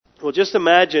Well, just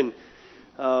imagine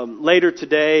later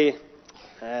today,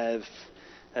 as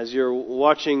you're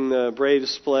watching the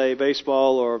Braves play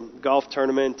baseball or golf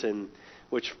tournament, and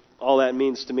which all that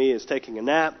means to me is taking a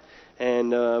nap. And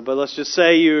but let's just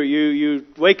say you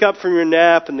wake up from your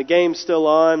nap and the game's still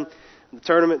on, the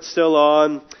tournament's still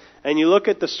on, and you look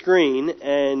at the screen,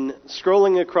 and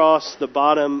scrolling across the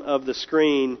bottom of the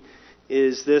screen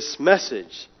is this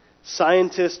message: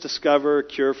 "Scientists discover a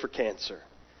cure for cancer."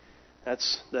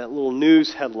 That's that little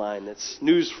news headline. That's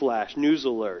news flash, news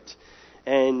alert.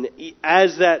 And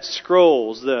as that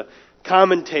scrolls, the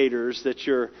commentators that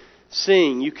you're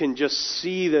seeing, you can just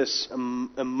see this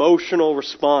emotional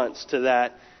response to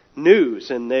that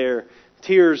news, and their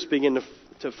tears begin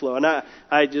to flow. And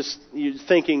you're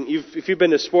thinking, if you've been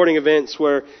to sporting events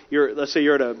where let's say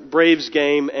you're at a Braves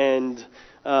game and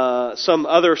some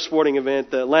other sporting event,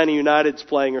 the Atlanta United's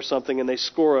playing or something, and they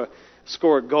score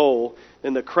a goal,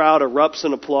 and the crowd erupts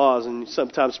in applause, and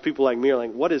sometimes people like me are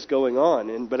like, what is going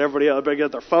on? But everybody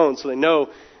got their phones, so they know,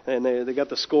 and they got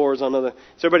the scores on other.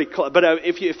 So everybody, but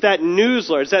if that news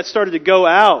alert, as that started to go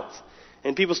out,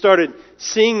 and people started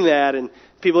seeing that, and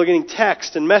people are getting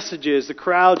texts and messages, the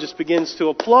crowd just begins to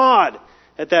applaud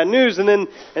at that news, and then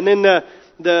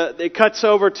it cuts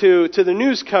over to the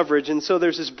news coverage, and so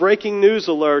there's this breaking news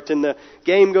alert, and the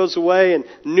game goes away, and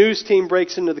the news team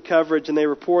breaks into the coverage, and they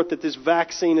report that this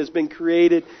vaccine has been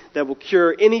created that will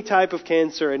cure any type of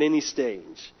cancer at any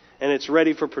stage, and it's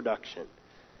ready for production.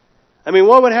 I mean,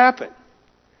 what would happen?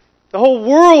 The whole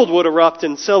world would erupt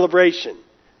in celebration.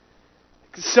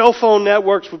 Cell phone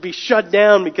networks would be shut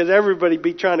down because everybody would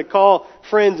be trying to call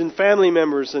friends and family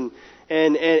members and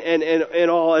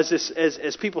all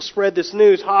as people spread this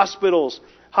news. Hospitals,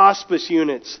 hospice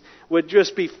units would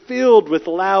just be filled with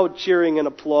loud cheering and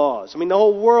applause. I mean, the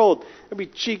whole world, there'd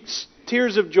be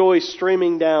tears of joy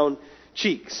streaming down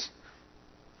cheeks.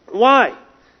 Why?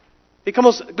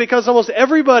 Because almost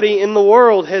everybody in the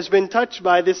world has been touched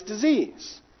by this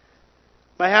disease.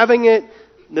 By having it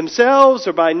themselves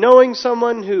or by knowing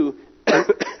someone who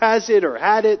has it or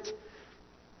had it.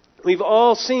 We've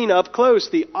all seen up close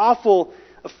the awful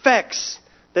effects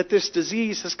that this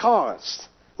disease has caused.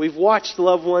 We've watched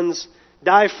loved ones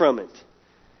die from it.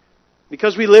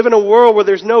 Because we live in a world where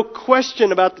there's no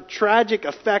question about the tragic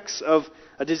effects of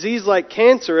a disease like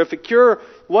cancer, if a cure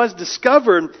was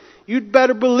discovered, you'd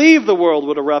better believe the world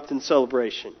would erupt in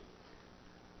celebration.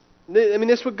 I mean,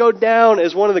 this would go down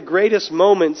as one of the greatest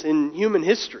moments in human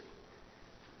history.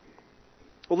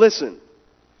 Well, listen,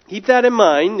 keep that in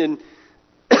mind and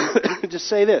just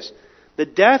say this. The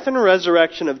death and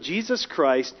resurrection of Jesus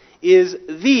Christ is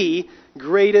the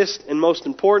greatest and most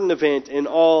important event in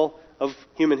all of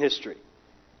human history.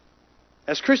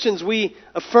 As Christians, we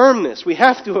affirm this. We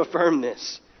have to affirm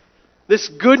this. This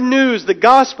good news, the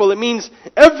gospel, it means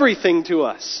everything to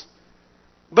us.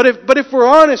 But if we're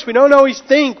honest, we don't always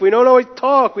think, we don't always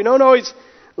talk, we don't always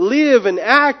live and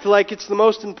act like it's the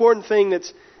most important thing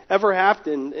that's ever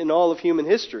happened in all of human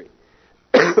history.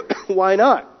 Why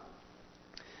not?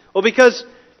 Well, because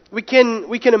we can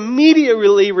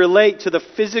immediately relate to the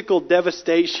physical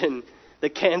devastation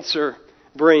that cancer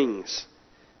brings.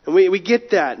 And we get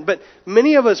that. But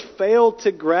many of us fail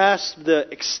to grasp the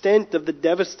extent of the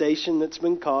devastation that's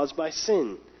been caused by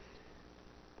sin.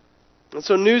 And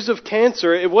so news of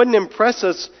cancer, it wouldn't impress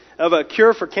us, of a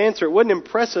cure for cancer, it wouldn't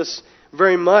impress us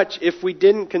very much if we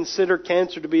didn't consider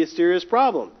cancer to be a serious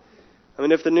problem. I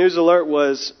mean, if the news alert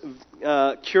was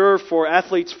cure for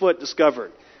athlete's foot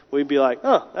discovered, we'd be like,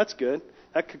 oh, that's good.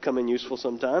 That could come in useful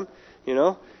sometime, you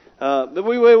know. But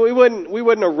we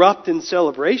wouldn't erupt in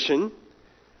celebration.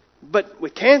 But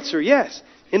with cancer, yes.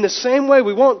 In the same way,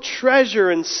 we won't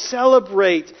treasure and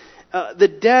celebrate the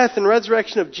death and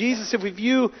resurrection of Jesus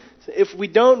if we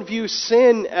don't view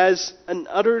sin as an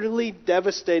utterly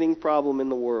devastating problem in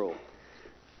the world.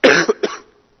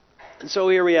 And so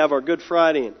here we have our Good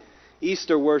Friday and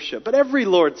Easter worship. But every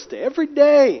Lord's Day, every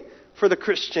day for the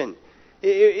Christian,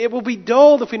 it will be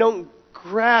dulled if we don't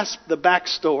grasp the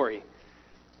backstory.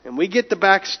 And we get the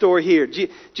backstory here.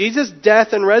 Jesus'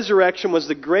 death and resurrection was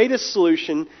the greatest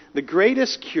solution, the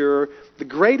greatest cure, the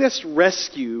greatest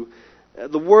rescue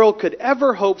the world could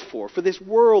ever hope for this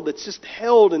world that's just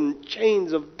held in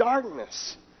chains of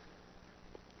darkness.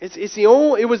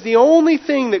 It was the only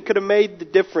thing that could have made the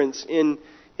difference in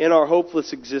our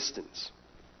hopeless existence.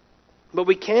 But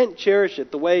we can't cherish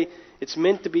it the way it's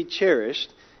meant to be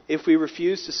cherished if we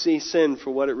refuse to see sin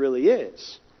for what it really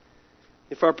is.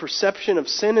 If our perception of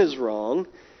sin is wrong,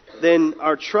 then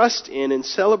our trust in and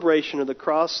celebration of the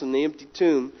cross and the empty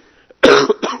tomb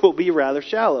will be rather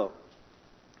shallow.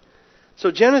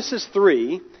 So Genesis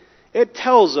 3 it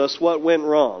tells us what went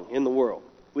wrong in the world.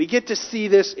 We get to see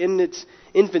this in its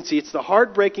infancy. It's the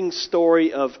heartbreaking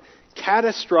story of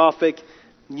catastrophic,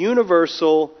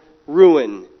 universal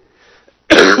ruin.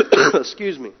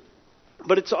 Excuse me.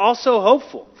 But it's also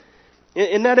hopeful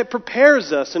in that it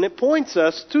prepares us and it points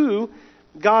us to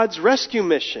God's rescue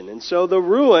mission. And so the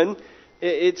ruin,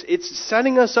 it's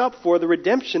setting us up for the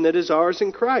redemption that is ours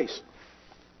in Christ.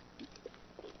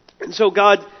 And so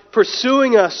God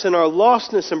pursuing us in our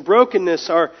lostness and brokenness,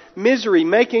 our misery,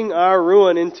 making our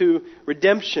ruin into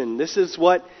redemption. This is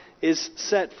what is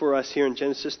set for us here in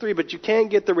Genesis 3. But you can't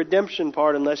get the redemption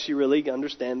part unless you really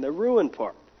understand the ruin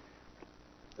part.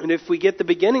 And if we get the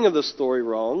beginning of the story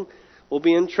wrong, we'll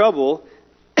be in trouble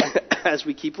as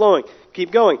we keep going.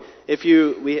 If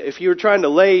you were trying to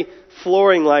lay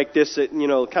flooring like this, it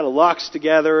kind of locks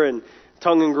together and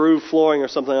tongue and groove flooring or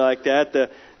something like that.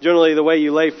 Generally, the way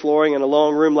you lay flooring in a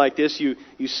long room like this, you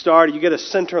get a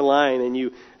center line and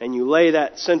you lay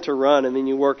that center run and then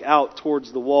you work out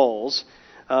towards the walls.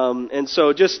 And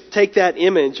so just take that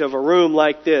image of a room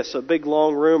like this, a big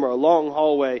long room or a long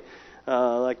hallway,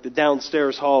 like the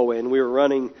downstairs hallway, and we were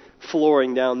running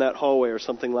flooring down that hallway or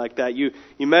something like that.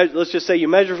 Let's just say you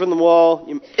measure from the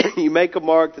wall, you make a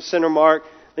mark, the center mark,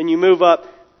 then you move up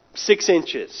 6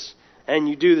 inches. And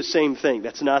you do the same thing.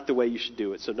 That's not the way you should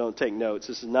do it, so don't take notes.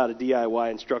 This is not a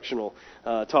DIY instructional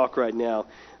talk right now.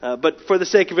 But for the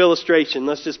sake of illustration,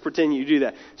 let's just pretend you do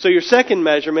that. So your second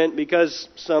measurement, because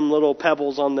some little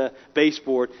pebbles on the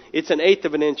baseboard, it's 1/8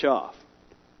 of an inch off.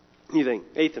 You think,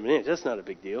 1/8 of an inch, that's not a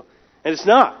big deal. And it's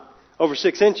not, over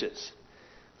 6 inches.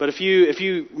 But if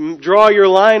you draw your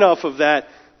line off of that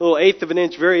little 1/8 of an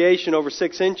inch variation over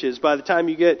 6 inches, by the time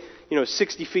you get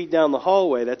 60 feet down the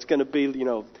hallway, that's going to be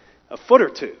a foot or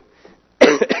two.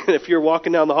 And if you're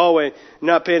walking down the hallway and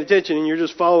not paying attention and you're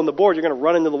just following the board, you're going to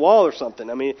run into the wall or something.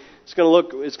 I mean, it's going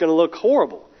to look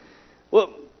horrible.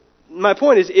 Well, my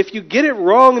point is, if you get it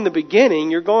wrong in the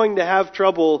beginning, you're going to have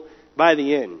trouble by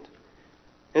the end.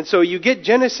 And so you get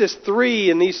Genesis 3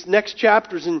 and these next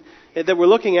chapters that we're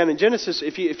looking at in Genesis.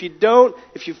 If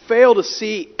you fail to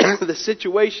see the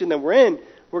situation that we're in,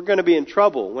 we're going to be in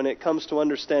trouble when it comes to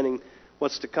understanding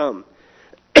what's to come.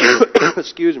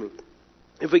 Excuse me.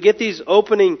 If we get these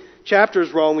opening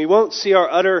chapters wrong, we won't see our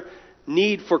utter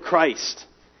need for Christ.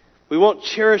 We won't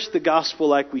cherish the gospel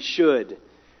like we should.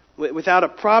 Without a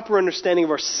proper understanding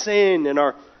of our sin and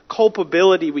our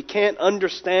culpability, we can't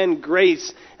understand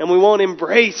grace, and we won't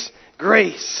embrace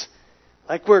grace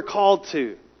like we're called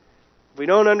to. If we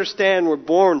don't understand we're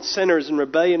born sinners in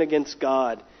rebellion against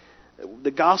God,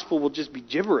 the gospel will just be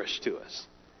gibberish to us.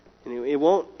 It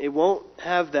won't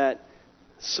have that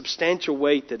substantial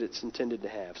weight that it's intended to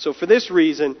have. So for this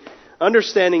reason,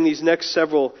 understanding these next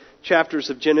several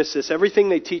chapters of Genesis, everything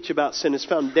they teach about sin is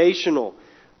foundational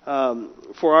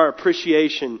for our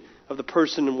appreciation of the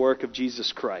person and work of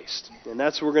Jesus Christ. And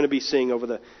that's what we're going to be seeing over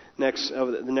the next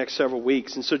several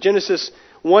weeks. And so Genesis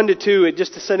 1 to 2,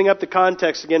 just setting up the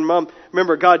context again,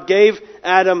 remember, God gave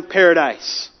Adam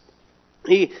paradise.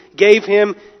 He gave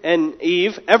him and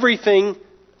Eve everything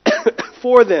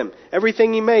for them,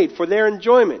 everything He made for their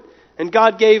enjoyment. And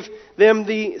God gave them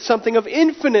something of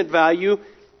infinite value,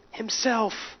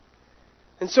 Himself.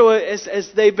 And so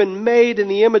as they've been made in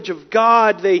the image of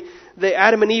God,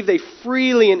 Adam and Eve, they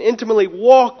freely and intimately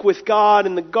walk with God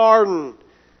in the garden.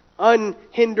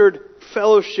 Unhindered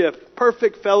fellowship,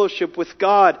 perfect fellowship with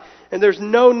God. And there's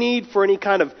no need for any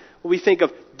kind of, what we think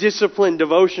of, disciplined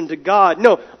devotion to God.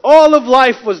 No, all of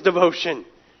life was devotion.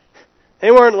 They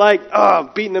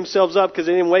weren't beating themselves up because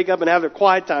they didn't wake up and have their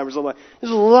quiet time or something. His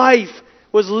life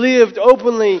was lived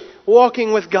openly,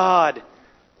 walking with God.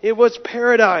 It was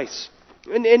paradise.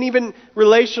 And even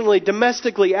relationally,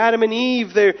 domestically, Adam and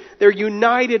Eve, they're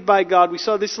united by God. We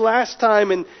saw this last time,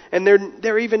 and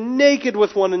they're even naked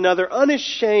with one another,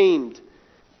 unashamed.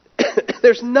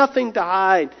 There's nothing to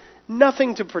hide,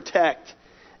 nothing to protect.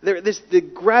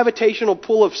 The gravitational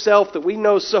pull of self that we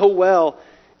know so well,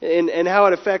 and how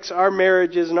it affects our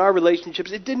marriages and our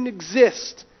relationships, it didn't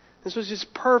exist. This was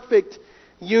just perfect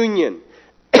union.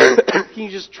 Can you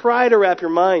just try to wrap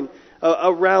your mind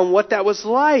around what that was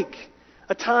like?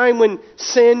 A time when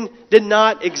sin did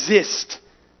not exist.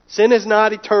 Sin is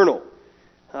not eternal.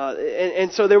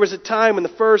 And so there was a time when the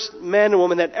first man and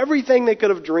woman had everything they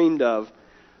could have dreamed of.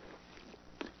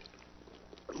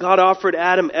 God offered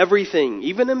Adam everything,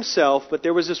 even himself, but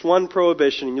there was this one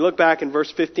prohibition. And you look back in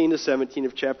verse 15 to 17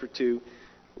 of chapter 2.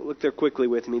 Look there quickly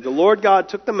with me. The Lord God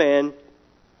took the man,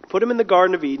 put him in the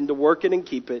Garden of Eden to work it and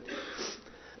keep it.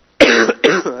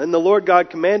 And the Lord God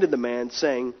commanded the man,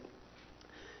 saying,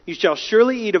 "You shall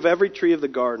surely eat of every tree of the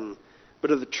garden,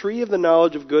 But of the tree of the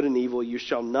knowledge of good and evil you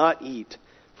shall not eat,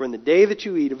 for in the day that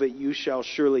you eat of it you shall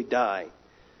surely die.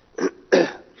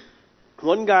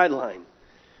 One guideline.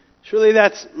 Surely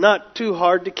that's not too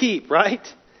hard to keep, right?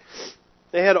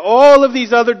 They had all of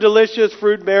these other delicious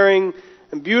fruit-bearing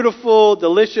and beautiful,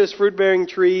 delicious fruit-bearing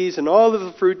trees and all of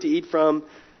the fruit to eat from.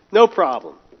 No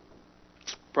problem.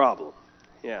 Problem.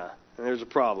 Yeah, and there's a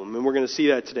problem, and we're going to see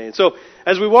that today. And so,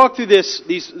 as we walk through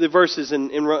the verses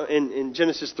in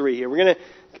Genesis 3 here, we're going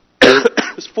to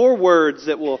there's 4 words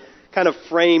that will kind of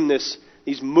frame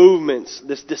these movements,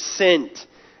 this descent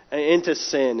into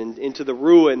sin and into the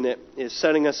ruin that is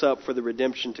setting us up for the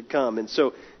redemption to come. And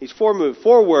so, these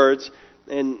 4 words,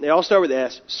 and they all start with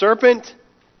S: serpent,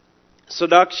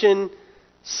 seduction,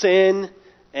 sin,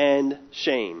 and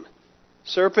shame.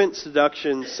 Serpent,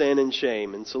 seduction, sin, and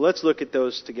shame. And so let's look at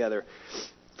those together.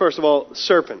 First of all,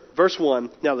 serpent. Verse 1.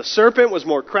 Now the serpent was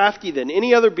more crafty than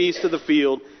any other beast of the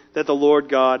field that the Lord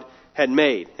God had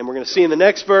made. And we're going to see in the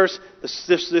next verse,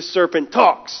 this serpent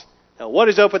talks. Now what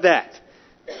is up with that?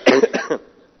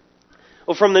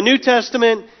 Well, from the New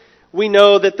Testament, we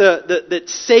know that that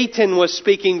Satan was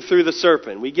speaking through the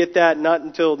serpent. We get that not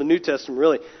until the New Testament,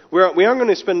 really. We aren't going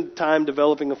to spend time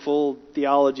developing a full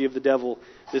theology of the devil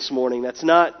this morning. That's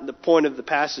not the point of the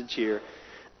passage here.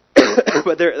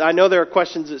 But I know there are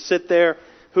questions that sit there.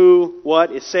 Who,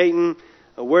 what is Satan?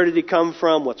 Where did he come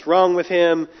from? What's wrong with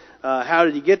him? How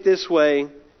did he get this way?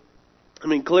 I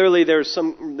mean, clearly there's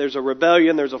a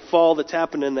rebellion, there's a fall that's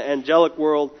happened in the angelic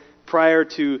world prior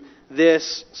to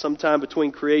this, sometime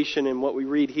between creation and what we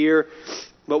read here.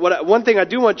 But one thing I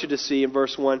do want you to see in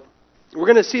verse 1, we're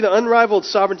going to see the unrivaled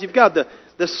sovereignty of God.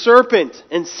 The serpent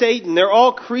and Satan, they're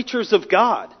all creatures of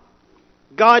God.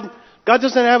 God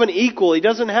doesn't have an equal. He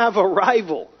doesn't have a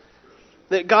rival.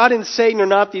 That God and Satan are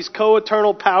not these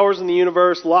co-eternal powers in the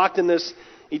universe locked in this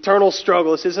eternal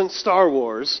struggle. This isn't Star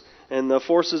Wars and the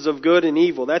forces of good and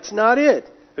evil. That's not it.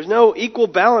 There's no equal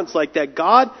balance like that.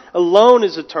 God alone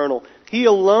is eternal. He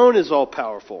alone is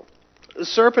all-powerful. The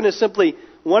serpent is simply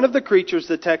one of the creatures,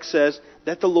 the text says,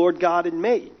 that the Lord God had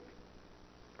made.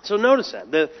 So notice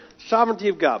that, the sovereignty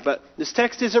of God. But this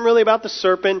text isn't really about the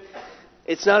serpent.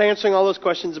 It's not answering all those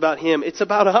questions about him. It's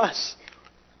about us.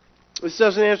 This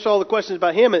doesn't answer all the questions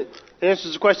about him. It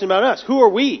answers the question about us. Who are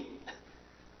we?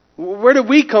 Where did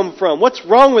we come from? What's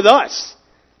wrong with us?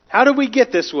 How did we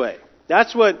get this way?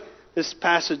 That's what this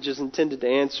passage is intended to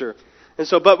answer. And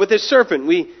so, but with this serpent,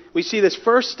 we see this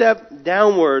first step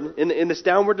downward, in this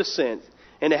downward descent.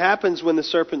 And it happens when the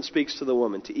serpent speaks to the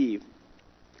woman, to Eve.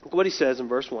 Look what he says in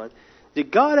verse 1.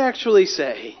 Did God actually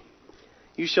say,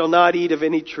 you shall not eat of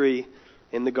any tree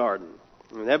in the garden?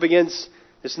 And that begins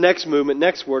this next movement,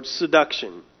 next word,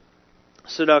 seduction.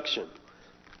 Seduction.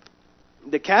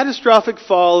 The catastrophic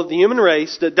fall of the human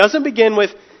race that doesn't begin with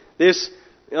this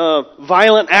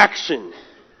violent action.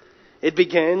 It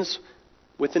begins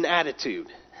with an attitude.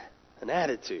 An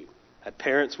attitude. As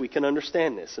parents, we can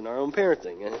understand this in our own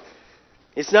parenting.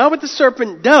 It's not what the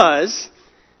serpent does.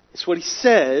 It's what he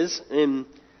says and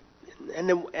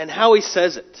how he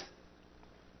says it.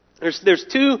 There's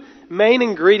 2 main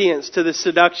ingredients to the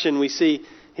seduction we see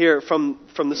here from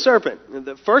the serpent.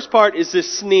 The first part is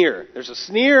this sneer. There's a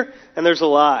sneer and there's a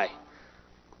lie.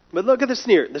 But look at the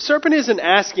sneer. The serpent isn't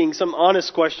asking some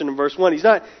honest question in verse 1. He's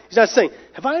not saying,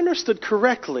 have I understood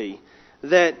correctly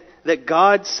that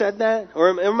God said that? Or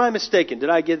am I mistaken? Did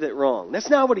I get it wrong? That's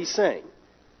not what he's saying.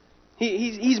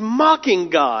 He's mocking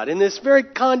God in this very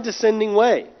condescending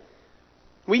way.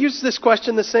 We use this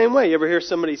question the same way. You ever hear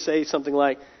somebody say something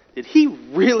like, did he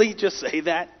really just say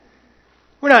that?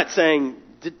 We're not saying,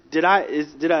 did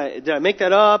I make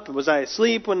that up? Was I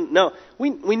asleep? No,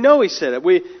 we know he said it.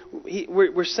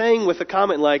 We're saying with a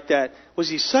comment like that, was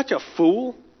he such a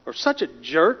fool or such a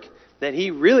jerk that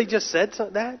he really just said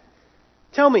that?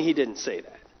 Tell me he didn't say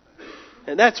that.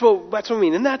 And that's what I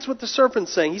mean. And that's what the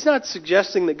serpent's saying. He's not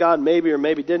suggesting that God maybe or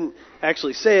maybe didn't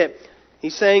actually say it.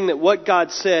 He's saying that what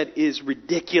God said is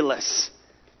ridiculous.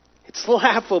 It's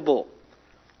laughable.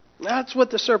 That's what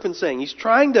the serpent's saying. He's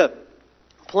trying to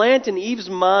plant in Eve's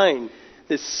mind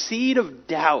this seed of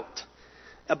doubt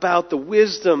about the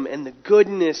wisdom and the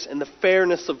goodness and the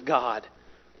fairness of God.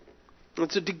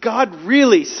 And so did God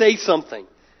really say something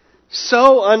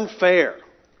so unfair,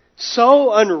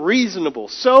 so unreasonable,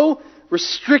 so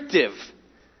restrictive?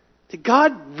 Did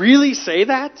God really say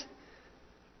that?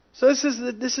 So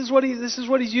this is what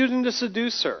he's using to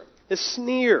seduce her. This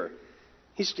sneer.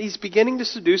 He's beginning to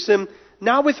seduce him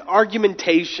not with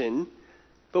argumentation,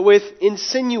 but with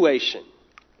insinuation.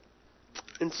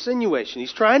 Insinuation.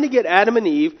 He's trying to get Adam and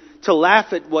Eve to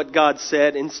laugh at what God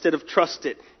said instead of trust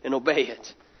it and obey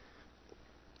it.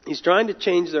 He's trying to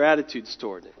change their attitudes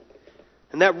toward it.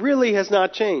 And that really has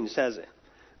not changed, has it?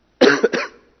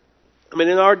 I mean,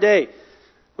 in our day,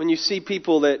 when you see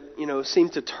people that, seem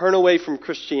to turn away from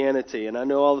Christianity, and I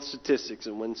know all the statistics,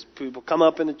 and when people come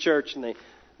up in the church and they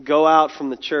go out from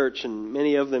the church and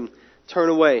many of them turn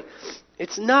away,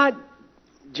 it's not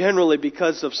generally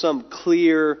because of some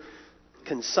clear,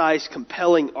 concise,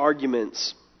 compelling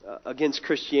arguments against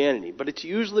Christianity, but it's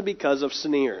usually because of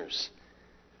sneers.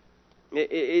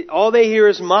 All they hear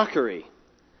is mockery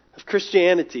of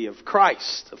Christianity, of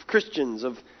Christ, of Christians,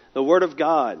 of the Word of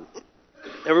God.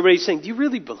 Everybody's saying, do you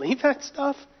really believe that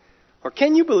stuff? Or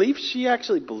can you believe she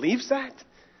actually believes that?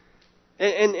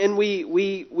 And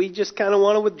we just kind of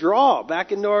want to withdraw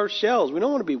back into our shells. We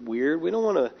don't want to be weird. We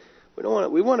want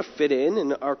to fit in,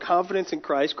 and our confidence in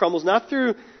Christ crumbles not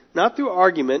through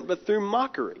argument, but through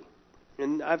mockery.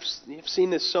 And I've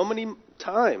seen this so many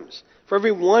times. For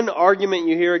every one argument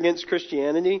you hear against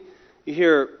Christianity, you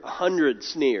hear 100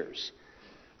 sneers.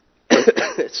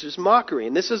 It's just mockery.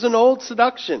 And this is an old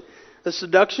seduction. The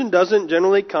seduction doesn't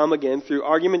generally come, again, through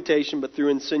argumentation, but through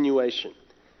insinuation.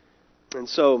 And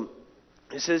so,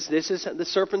 this is the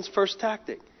serpent's first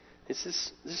tactic. It's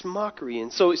this mockery.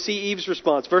 And so, see Eve's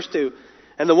response. Verse 2.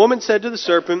 And the woman said to the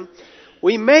serpent,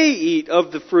 we may eat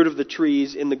of the fruit of the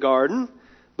trees in the garden,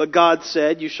 but God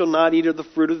said, you shall not eat of the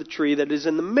fruit of the tree that is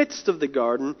in the midst of the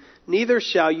garden, neither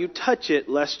shall you touch it,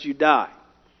 lest you die.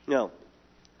 Now,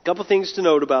 a couple things to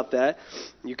note about that.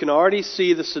 You can already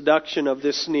see the seduction of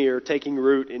this sneer taking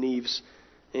root in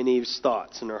Eve's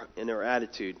thoughts and her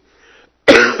attitude.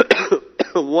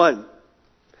 One,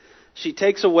 she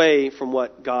takes away from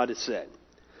what God has said.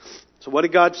 So what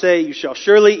did God say? You shall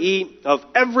surely eat of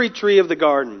every tree of the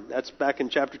garden. That's back in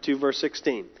chapter 2, verse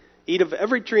 16. Eat of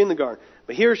every tree in the garden.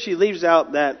 But here she leaves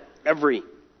out that every.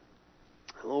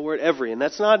 The little word every. And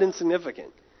that's not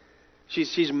insignificant.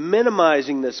 She's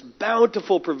minimizing this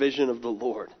bountiful provision of the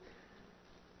Lord.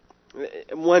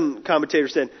 One commentator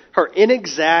said, her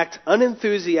inexact,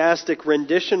 unenthusiastic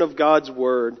rendition of God's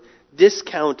word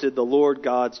discounted the Lord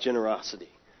God's generosity.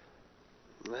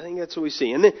 I think that's what we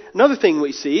see. And then another thing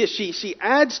we see is she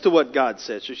adds to what God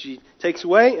says. So she takes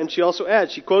away and she also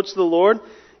adds. She quotes the Lord,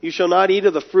 you shall not eat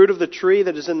of the fruit of the tree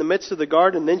that is in the midst of the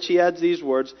garden. And then she adds these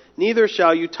words, neither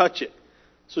shall you touch it.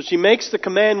 So she makes the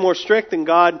command more strict than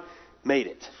God made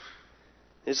it.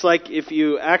 It's like if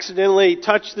you accidentally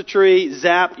touch the tree,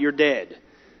 zap, you're dead.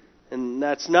 And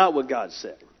that's not what God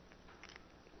said.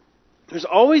 There's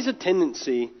always a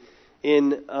tendency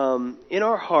in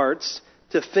our hearts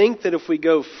to think that if we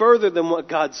go further than what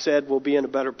God said, we'll be in a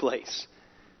better place.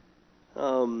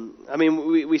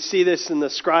 We see this in the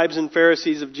scribes and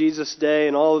Pharisees of Jesus' day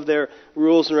and all of their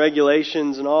rules and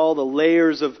regulations and all the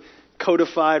layers of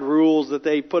codified rules that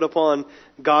they put upon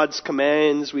God's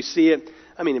commands. We see it,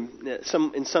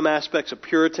 in some aspects of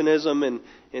Puritanism and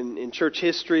in church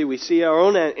history. We see our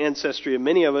own ancestry of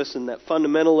many of us in that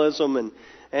fundamentalism,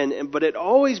 but it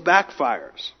always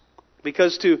backfires.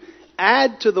 Because to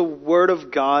add to the Word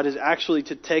of God is actually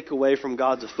to take away from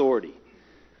God's authority.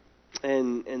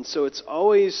 And so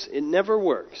it never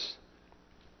works.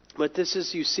 But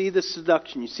you see the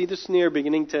seduction, you see the sneer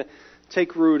beginning to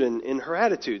take root in her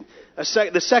attitude.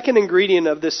 The second ingredient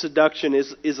of this seduction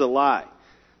is a lie.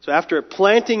 So after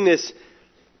planting this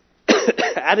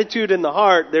attitude in the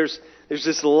heart, there's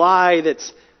this lie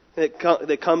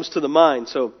that comes to the mind.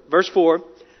 So verse 4,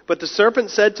 but the serpent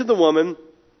said to the woman,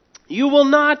 you will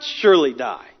not surely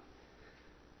die.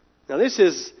 Now this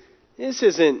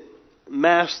isn't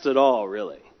masked at all,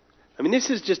 really. This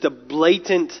is just a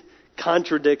blatant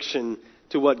contradiction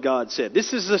to what God said.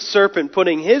 This is the serpent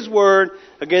putting his word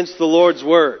against the Lord's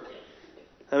word.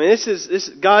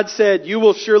 God said, you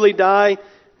will surely die.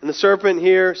 And the serpent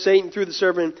here, Satan through the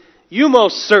serpent, you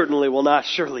most certainly will not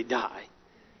surely die.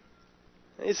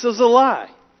 This is a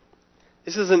lie.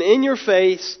 This is an in your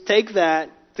face, take that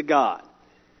to God.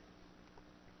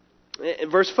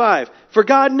 In verse 5, for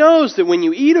God knows that when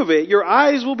you eat of it, your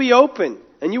eyes will be open,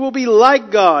 and you will be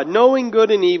like God, knowing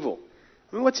good and evil.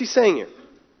 What's he saying here?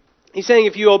 He's saying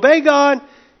if you obey God,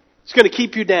 it's going to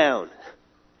keep you down.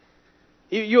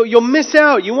 You'll miss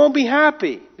out. You won't be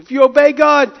happy. If you obey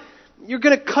God, you're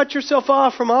going to cut yourself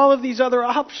off from all of these other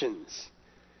options.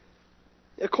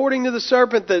 According to the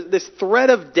serpent, this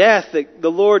threat of death that the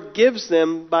Lord gives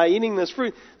them by eating this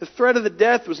fruit, the threat of the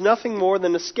death was nothing more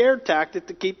than a scare tactic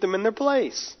to keep them in their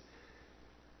place.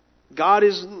 God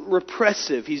is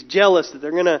repressive. He's jealous that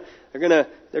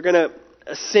they're gonna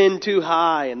ascend too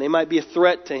high, and they might be a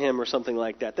threat to him or something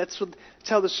like that. That's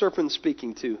how the serpent's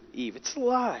speaking to Eve. It's a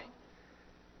lie.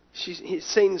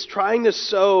 Satan's trying to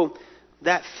sow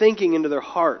that thinking into their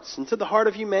hearts, into the heart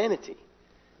of humanity.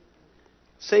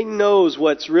 Satan knows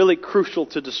what's really crucial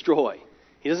to destroy.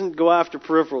 He doesn't go after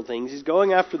peripheral things. He's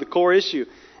going after the core issue.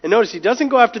 And notice, he doesn't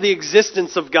go after the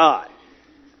existence of God.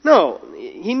 No,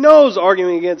 he knows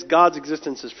arguing against God's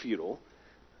existence is futile.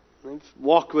 They've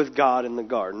walked with God in the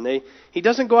garden. He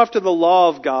doesn't go after the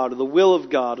law of God or the will of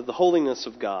God or the holiness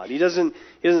of God. He doesn't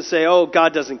say, oh,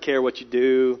 God doesn't care what you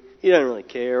do. He doesn't really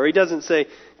care. Or he doesn't say,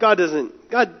 God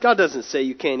doesn't say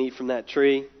you can't eat from that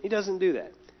tree. He doesn't do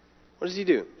that. What does he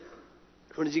do?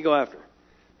 What does he go after?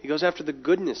 He goes after the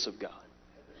goodness of God.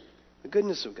 The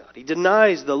goodness of God. He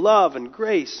denies the love and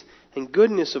grace and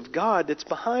goodness of God that's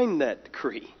behind that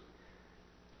decree,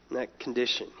 that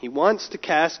condition. He wants to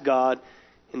cast God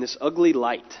in this ugly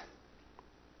light.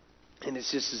 And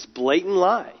it's just this blatant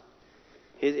lie.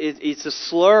 It's a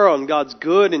slur on God's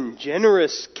good and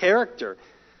generous character.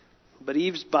 But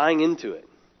Eve's buying into it.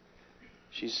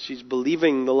 She's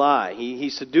believing the lie.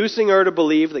 He's seducing her to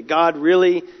believe that God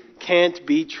really can't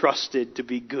be trusted to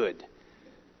be good.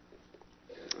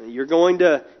 You're going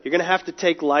to have to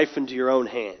take life into your own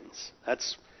hands.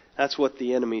 That's what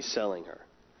the enemy's selling her.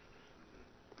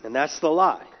 And that's the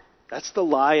lie. That's the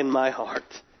lie in my heart.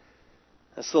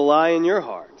 That's the lie in your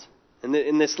heart. And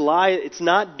in this lie, it's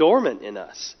not dormant in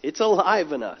us. It's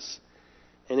alive in us.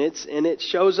 And it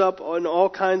shows up in all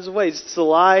kinds of ways. It's a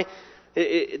lie.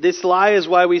 This lie is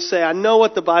why we say, I know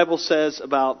what the Bible says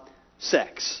about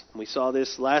sex. We saw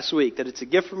this last week, that it's a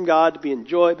gift from God to be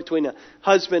enjoyed between a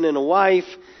husband and a wife.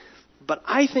 But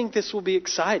I think this will be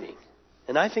exciting.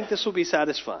 And I think this will be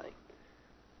satisfying.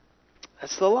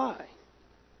 That's the lie.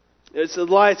 It's a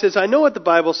lie. It says, I know what the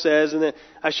Bible says, and that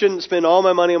I shouldn't spend all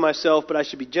my money on myself, but I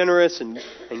should be generous and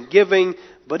giving.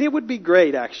 But it would be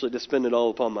great, actually, to spend it all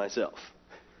upon myself.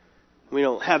 We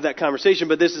don't have that conversation,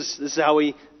 but this is how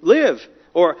we live.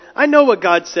 Or, I know what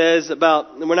God says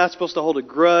about we're not supposed to hold a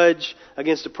grudge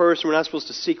against a person. We're not supposed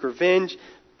to seek revenge.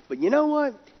 But you know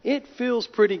what? It feels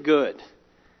pretty good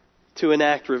to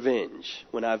enact revenge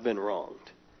when I've been wronged.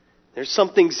 There's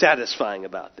something satisfying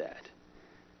about that.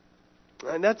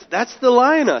 And that's the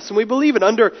lie in us. And we believe it.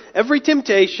 Under every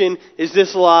temptation is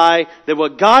this lie that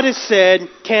what God has said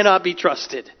cannot be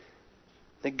trusted.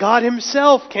 That God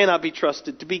Himself cannot be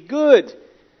trusted to be good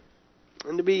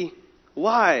and to be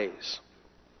wise.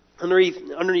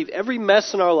 Underneath every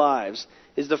mess in our lives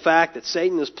is the fact that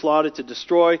Satan has plotted to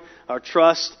destroy our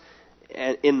trust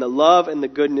in the love and the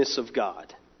goodness of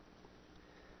God.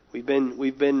 We've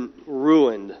been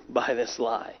ruined by this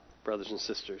lie, brothers and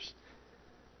sisters.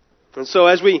 And so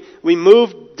as we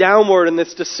move downward in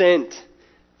this descent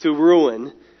to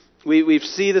ruin, we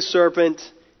see the serpent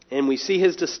and we see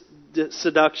his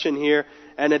seduction here.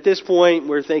 And at this point,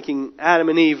 we're thinking, Adam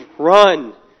and Eve,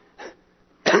 run.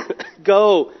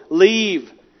 Go. Leave.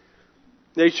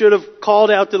 They should have called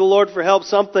out to the Lord for help,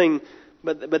 something,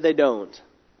 but they don't.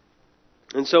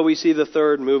 And so we see the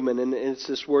third movement, and it's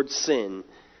this word sin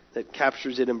that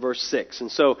captures it in verse 6.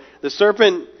 And so the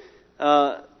serpent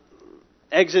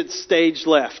exits stage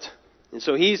left. And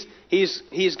so he's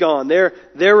gone. There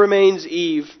remains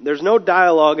Eve. There's no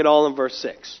dialogue at all in verse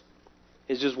 6.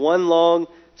 It's just one long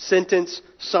sentence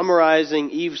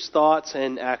summarizing Eve's thoughts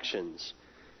and actions.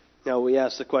 Now we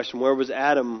ask the question, where was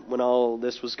Adam when all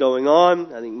this was going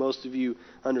on? I think most of you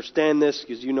understand this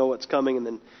because you know what's coming. And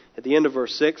then at the end of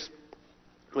verse 6,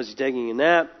 was he taking a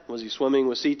nap? Was he swimming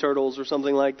with sea turtles or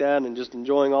something like that and just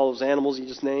enjoying all those animals he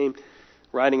just named?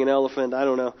 Riding an elephant? I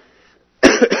don't know.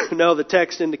 No, the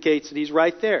text indicates that he's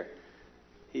right there.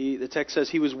 The text says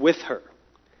he was with her.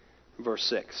 Verse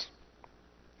 6.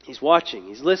 He's watching.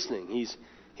 He's listening.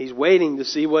 He's waiting to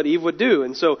see what Eve would do.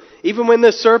 And so even when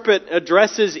the serpent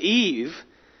addresses Eve,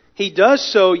 he does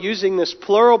so using this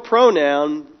plural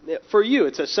pronoun for you.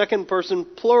 It's a second person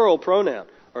plural pronoun.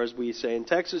 Or as we say in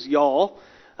Texas, y'all.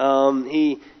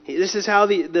 This is how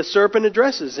the serpent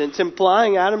addresses. It's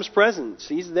implying Adam's presence.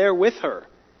 He's there with her.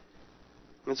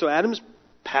 And so Adam's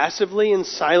passively and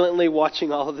silently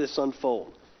watching all of this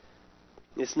unfold.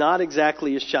 It's not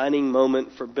exactly a shining moment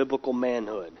for biblical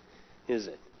manhood, is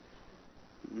it?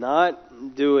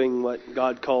 Not doing what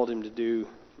God called him to do,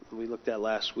 we looked at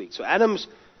last week. So Adam's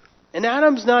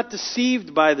not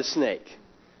deceived by the snake,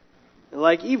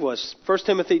 like Eve was. 1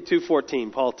 Timothy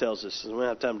 2:14, Paul tells us. We don't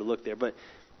have time to look there, but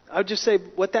I would just say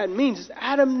what that means is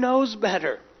Adam knows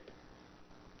better.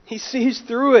 He sees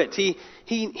through it.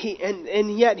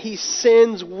 And yet he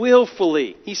sins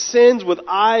willfully. He sins with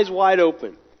eyes wide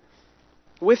open,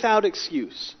 without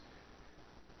excuse.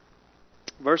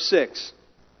 Verse 6.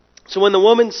 So when the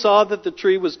woman saw that the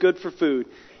tree was good for food,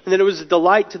 and that it was a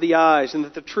delight to the eyes, and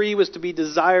that the tree was to be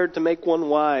desired to make one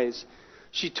wise,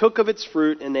 She took of its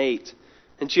fruit and ate.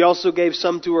 And she also gave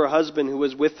some to her husband who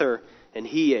was with her, and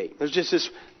he ate. There's just this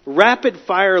rapid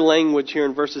fire language here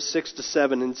in verses 6 to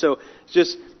 7. And so it's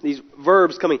just these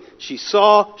verbs coming. She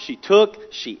saw, she took,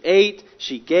 she ate,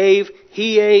 she gave,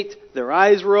 he ate, their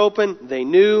eyes were open, they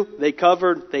knew, they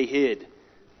covered, they hid.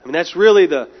 I mean, that's really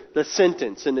the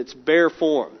sentence in its bare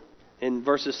form in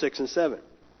verses 6 and 7.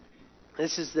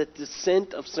 This is the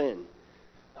descent of sin,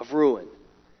 of ruin.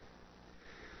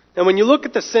 Now, when you look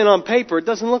at the sin on paper, it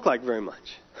doesn't look like very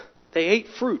much. They ate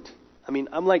fruit. I mean,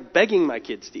 I'm like begging my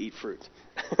kids to eat fruit.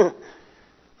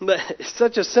 But it's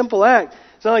such a simple act.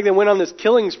 It's not like they went on this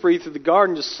killing spree through the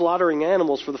garden just slaughtering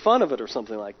animals for the fun of it or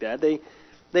something like that. They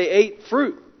ate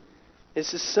fruit.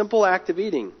 It's a simple act of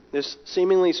eating. This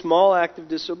seemingly small act of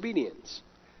disobedience.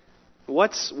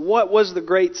 What was the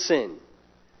great sin?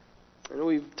 I know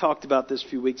we've talked about this a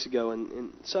few weeks ago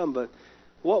in some, but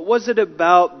what was it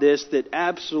about this that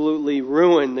absolutely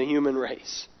ruined the human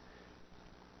race?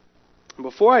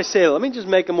 Before I say it, let me just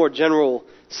make a more general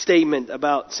statement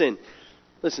about sin.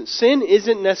 Listen, sin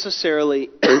isn't necessarily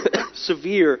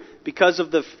severe because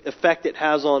of the effect it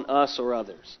has on us or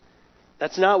others.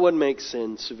 That's not what makes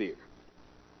sin severe.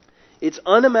 It's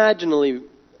unimaginably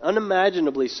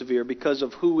severe because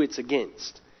of who it's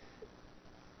against.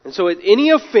 And so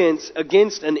any offense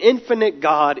against an infinite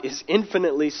God is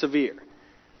infinitely severe.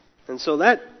 And so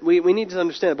that we need to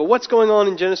understand. But what's going on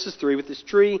in Genesis 3 with this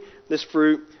tree, this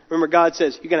fruit? Remember, God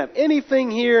says, you can have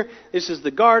anything here. This is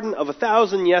the garden of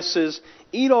 1,000 yeses.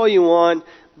 Eat all you want.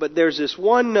 But there's this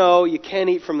one no, you can't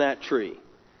eat from that tree.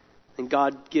 And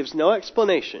God gives no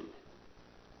explanation.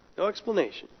 No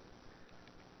explanation.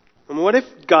 And what if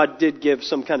God did give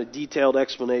some kind of detailed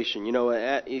explanation? You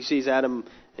know, he sees Adam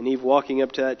and Eve walking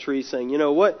up to that tree saying, you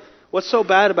know, what's so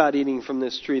bad about eating from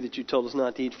this tree that you told us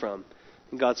not to eat from?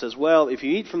 And God says, well, if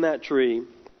you eat from that tree,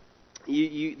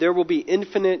 there will be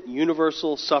infinite,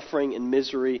 universal suffering and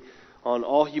misery on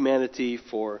all humanity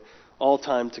for all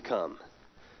time to come.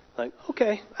 Like,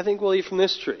 okay, I think we'll eat from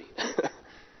this tree.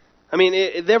 I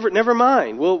mean, never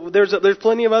mind. Well, there's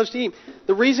plenty of others to eat.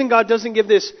 The reason God doesn't give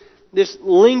this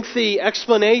lengthy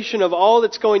explanation of all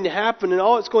that's going to happen and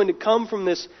all that's going to come from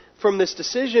this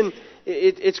decision,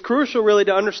 it's crucial really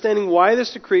to understanding why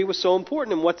this decree was so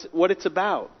important and what it's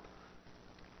about.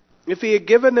 If he had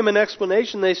given them an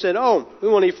explanation, they said, oh, we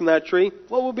won't eat from that tree,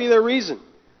 what would be their reason?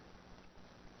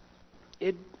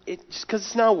 It's because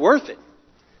it's not worth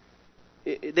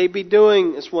it. They'd be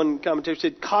doing, as one commentator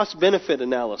said, cost-benefit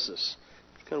analysis.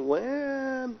 Kind of,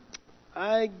 well,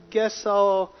 I guess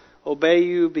I'll obey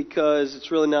you because it's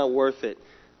really not worth it,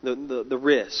 the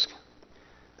risk.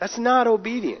 That's not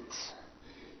obedience.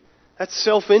 That's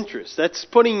self-interest. That's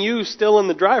putting you still in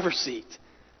the driver's seat.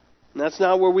 And that's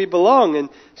not where we belong. And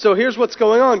so here's what's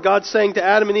going on. God's saying to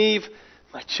Adam and Eve,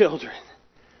 my children,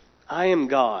 I am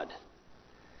God.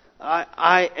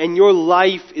 And your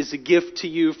life is a gift to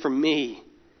you from me.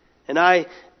 And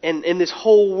this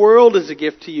whole world is a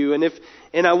gift to you.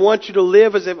 And I want you to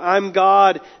live as if I'm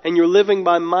God and you're living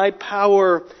by my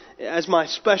power as my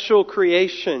special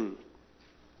creation.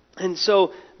 And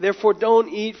so, therefore, don't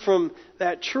eat from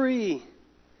that tree.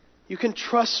 You can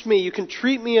trust me. You can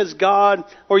treat me as God,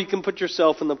 or you can put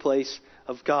yourself in the place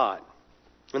of God.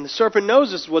 And the serpent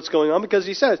knows this is what's going on because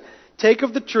he says, take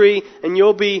of the tree and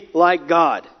you'll be like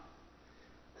God.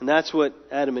 And that's what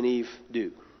Adam and Eve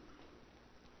do.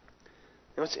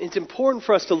 Now, it's important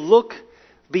for us to look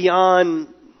beyond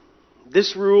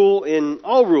this rule in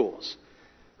all rules.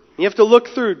 You have to look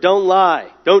through. Don't lie.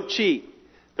 Don't cheat.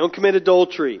 Don't commit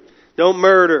adultery. Don't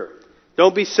murder.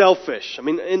 Don't be selfish. I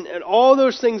mean, and all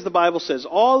those things the Bible says,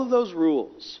 all of those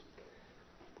rules.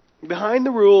 Behind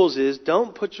the rules is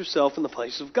don't put yourself in the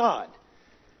place of God.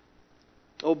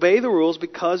 Obey the rules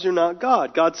because you're not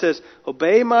God. God says,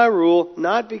 obey my rule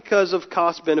not because of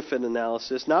cost-benefit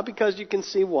analysis, not because you can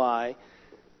see why,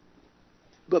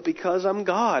 but because I'm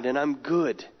God and I'm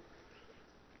good.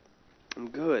 I'm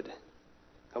good.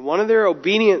 I wanted their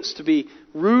obedience to be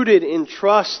rooted in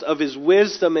trust of His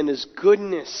wisdom and His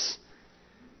goodness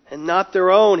and not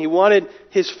their own. He wanted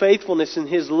His faithfulness and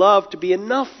His love to be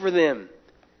enough for them.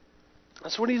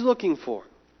 That's what He's looking for.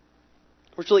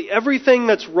 Virtually everything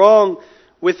that's wrong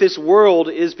with this world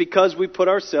is because we put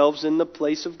ourselves in the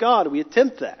place of God. We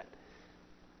attempt that.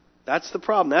 That's the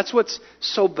problem. That's what's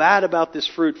so bad about this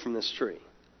fruit from this tree.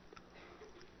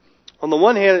 On the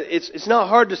one hand, it's not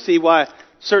hard to see why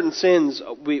certain sins,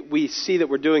 we see that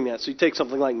we're doing that. So you take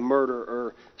something like murder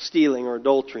or stealing or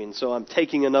adultery, and so I'm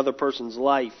taking another person's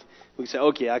life. We say,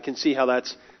 okay, I can see how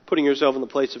that's putting yourself in the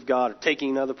place of God, or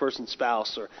taking another person's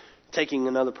spouse, or taking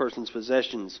another person's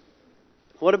possessions.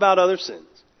 What about other sins?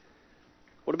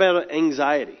 What about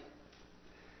anxiety?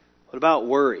 What about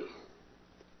worry?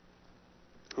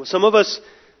 Well, some of us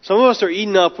are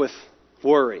eaten up with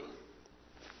worry.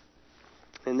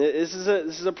 And this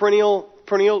is a perennial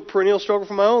struggle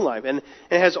for my own life. And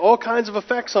it has all kinds of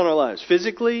effects on our lives.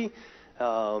 Physically,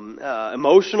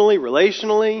 emotionally,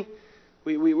 relationally.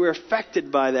 We're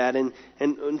affected by that.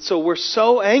 And so we're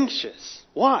so anxious.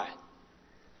 Why?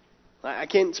 I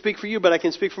can't speak for you, but I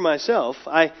can speak for myself.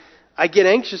 I get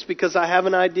anxious because I have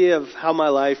an idea of how my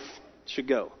life should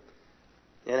go.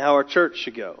 And how our church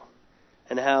should go.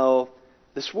 And how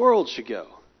this world should go.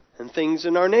 And things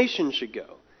in our nation should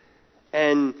go.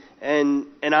 And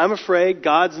I'm afraid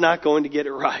God's not going to get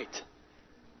it right.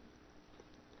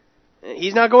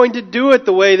 He's not going to do it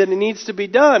the way that it needs to be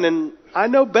done, and I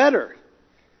know better.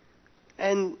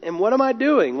 And what am I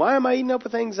doing? Why am I eating up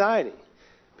with anxiety?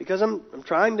 Because I'm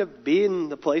trying to be in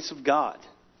the place of God.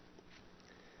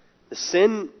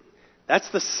 That's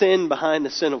the sin behind the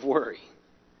sin of worry.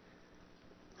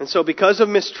 And so because of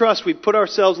mistrust, we put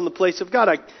ourselves in the place of God.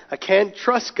 I can't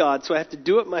trust God, so I have to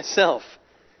do it myself.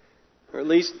 Or at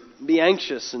least be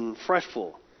anxious and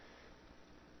fretful.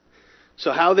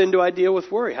 So how then do I deal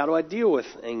with worry? How do I deal with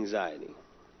anxiety?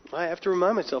 I have to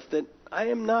remind myself that I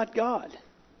am not God.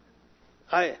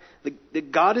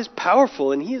 That God is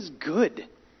powerful and He is good.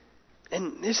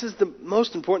 And this is the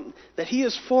most important, that He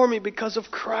is for me because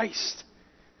of Christ.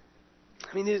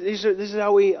 I mean, this is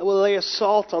how we will lay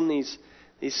assault on these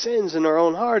sins in our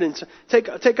own heart. And so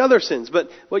take other sins. But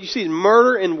what you see is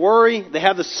murder and worry, they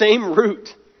have the same root.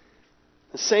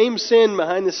 The same sin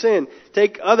behind the sin.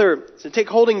 Take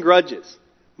holding grudges.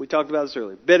 We talked about this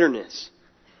earlier. Bitterness.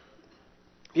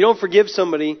 If you don't forgive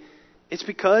somebody, it's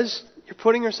because you're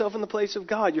putting yourself in the place of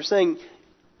God. You're saying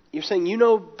you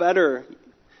know better.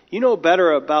 You know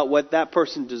better about what that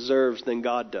person deserves than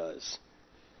God does.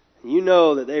 And you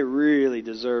know that they really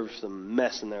deserve some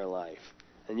mess in their life.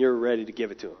 And you're ready to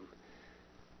give it to them.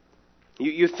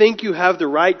 You think you have the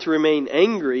right to remain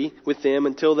angry with them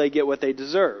until they get what they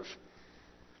deserve.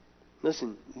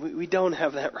 Listen, we don't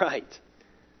have that right.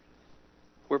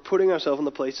 We're putting ourselves in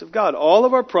the place of God. All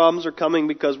of our problems are coming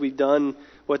because we've done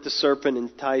what the serpent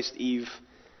enticed Eve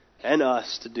and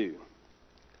us to do.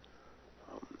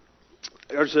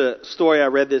 There's a story I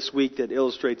read this week that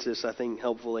illustrates this, I think,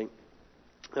 helpfully.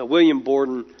 William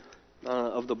Borden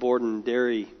of the Borden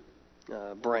Dairy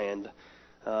brand.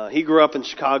 He grew up in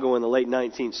Chicago in the late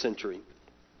 19th century.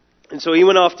 And so he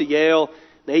went off to Yale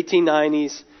in the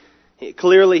 1890s.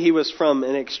 Clearly he was from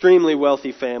an extremely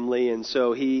wealthy family, and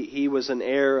so he was an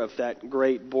heir of that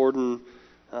great Borden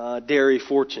dairy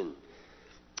fortune.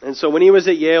 And so when he was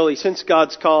at Yale, he sensed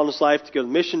God's call in his life to go to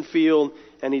the mission field,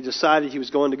 and he decided he was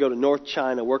going to go to North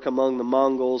China, work among the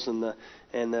Mongols and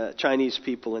the Chinese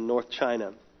people in North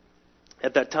China.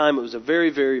 At that time, it was a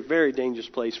very, very, very dangerous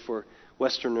place for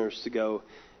Westerners to go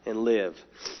and live.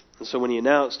 And so when he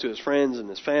announced to his friends and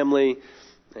his family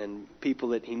and people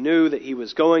that he knew that he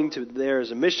was going to there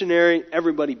as a missionary,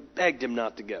 everybody begged him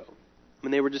not to go. I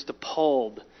mean, they were just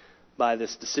appalled by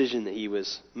this decision that he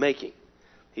was making.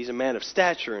 He's a man of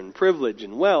stature and privilege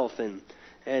and wealth and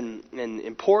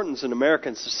importance in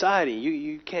American society.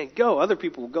 You can't go. Other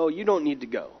people will go. You don't need to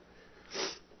go.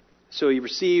 So he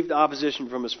received opposition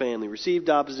from his family, received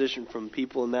opposition from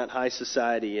people in that high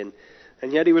society, and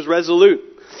yet he was resolute.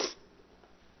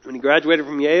 When he graduated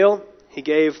from Yale, he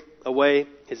gave away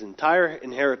his entire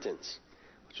inheritance,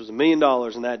 which was $1 million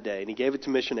in that day, and he gave it to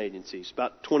mission agencies,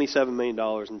 about $27 million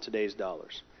in today's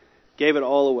dollars. Gave it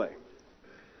all away.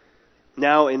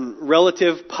 Now, in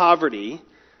relative poverty,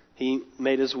 he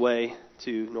made his way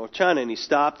to North China, and he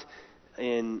stopped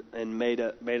and made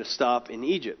a stop in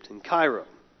Egypt, in Cairo,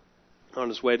 on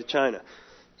his way to China.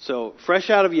 So, fresh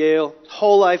out of Yale,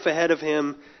 whole life ahead of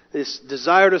him, this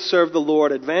desire to serve the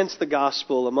Lord, advance the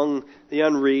gospel among the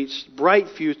unreached, bright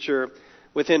future.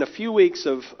 Within a few weeks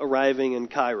of arriving in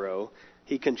Cairo,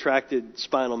 he contracted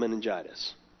spinal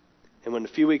meningitis. And when a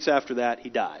few weeks after that, he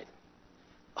died.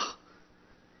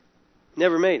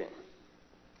 Never made it.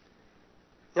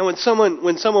 Now, when someone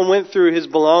went through his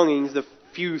belongings, the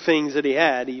few things that he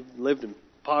had, he lived in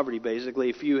poverty basically,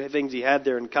 a few things he had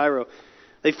there in Cairo,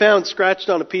 they found scratched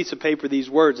on a piece of paper these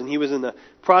words, and he was in the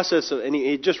process of, and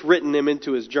he had just written them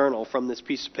into his journal from this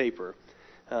piece of paper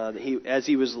as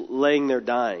he was laying there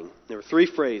dying. There were 3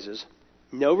 phrases: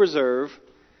 no reserve,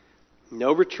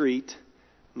 no retreat,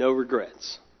 no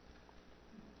regrets.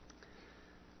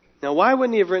 Now, why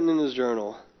wouldn't he have written in his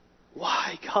journal,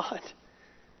 why, God?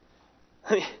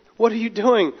 I mean, what are you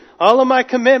doing? All of my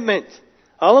commitment,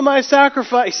 all of my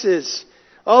sacrifices,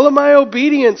 all of my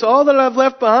obedience, all that I've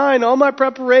left behind, all my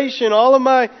preparation, all of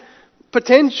my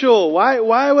potential.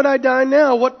 Why would I die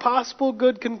now? What possible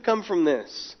good can come from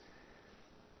this?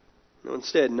 No,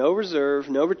 instead, no reserve,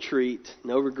 no retreat,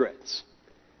 no regrets.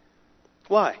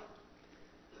 Why?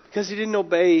 Because he didn't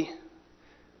obey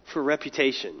for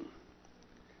reputation.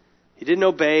 He didn't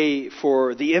obey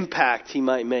for the impact he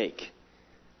might make.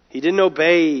 He didn't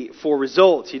obey for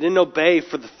results. He didn't obey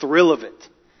for the thrill of it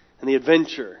and the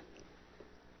adventure.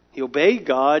 He obeyed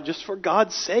God just for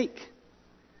God's sake.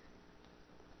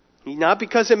 Not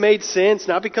because it made sense,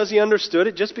 not because he understood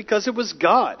it, just because it was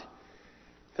God.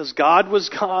 Because God was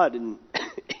God and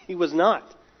he was not.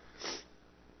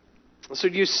 So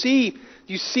do you see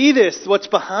this? What's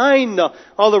behind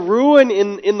all the ruin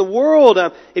in the world?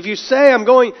 If you say I'm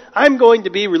going to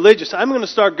be religious, I'm going to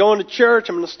start going to church,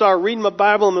 I'm going to start reading my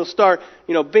Bible, I'm going to start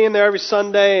being there every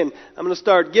Sunday, and I'm going to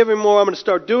start giving more, I'm going to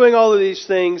start doing all of these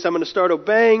things, I'm going to start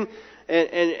obeying,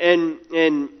 and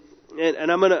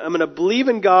I'm going to believe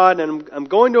in God, and I'm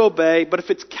going to obey. But if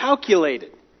it's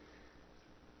calculated,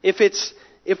 if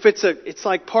it's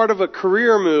like part of a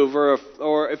career move,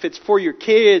 or if it's for your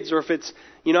kids, or if it's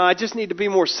I just need to be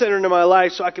more centered in my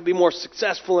life so I can be more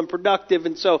successful and productive,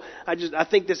 and so I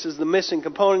think this is the missing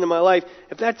component in my life.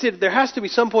 If that's it, there has to be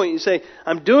some point you say,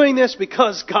 I'm doing this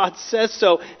because God says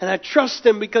so, and I trust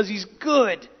Him because He's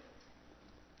good.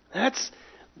 That's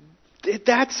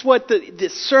what the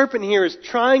serpent here is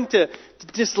trying to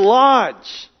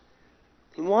dislodge.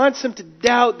 He wants them to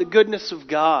doubt the goodness of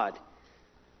God.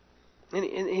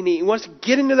 And he wants to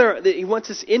get he wants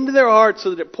this into their hearts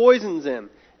so that it poisons them.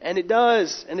 And it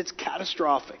does. And it's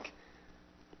catastrophic.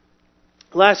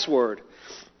 Last word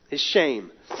is shame.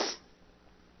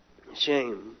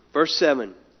 Shame. Verse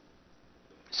 7.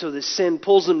 So this sin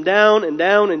pulls them down and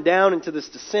down and down into this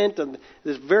descent of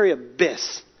this very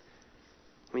abyss.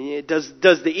 I mean, does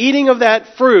the eating of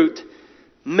that fruit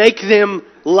make them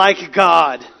like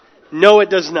God? No, it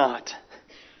does not.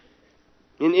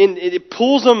 And it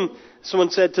pulls them, someone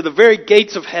said, to the very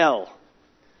gates of hell.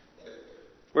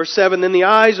 Verse 7, then the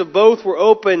eyes of both were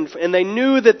opened, and they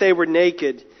knew that they were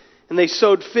naked, and they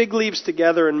sewed fig leaves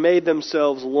together and made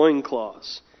themselves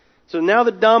loincloths. So now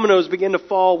the dominoes begin to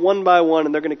fall one by one,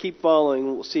 and they're going to keep falling.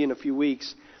 We'll see in a few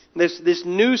weeks. This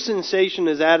new sensation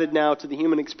is added now to the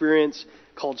human experience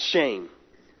called shame.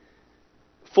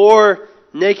 Before,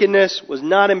 nakedness was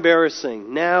not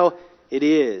embarrassing. Now it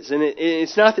is. And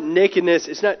it's not that nakedness,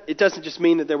 it doesn't just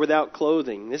mean that they're without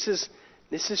clothing. This is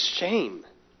shame.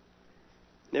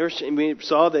 We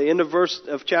saw the end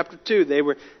of chapter 2.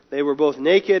 They were both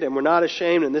naked and were not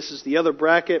ashamed. And this is the other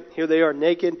bracket. Here they are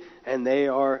naked and they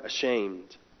are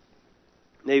ashamed.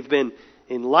 They've been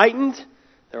enlightened.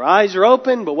 Their eyes are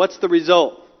open. But what's the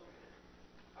result?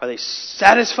 Are they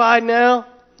satisfied now?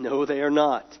 No, they are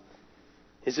not.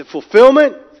 Is it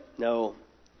fulfillment? No.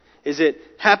 Is it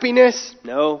happiness?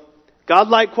 No.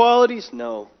 Godlike qualities?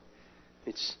 No.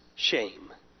 It's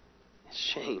shame. It's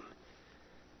shame.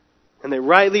 And they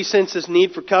rightly sense this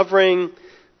need for covering,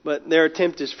 but their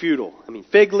attempt is futile. I mean,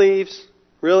 fig leaves?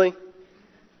 Really?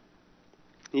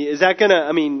 Is that going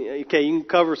to, okay, you can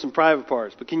cover some private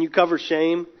parts, but can you cover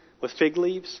shame with fig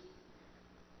leaves?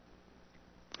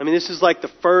 This is like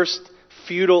the first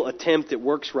futile attempt at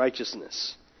works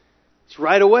righteousness. It's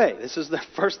right away. This is the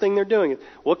first thing they're doing.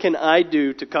 What can I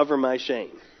do to cover my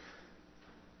shame?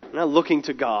 I'm not looking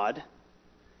to God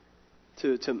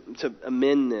to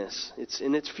amend this.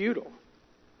 It's futile.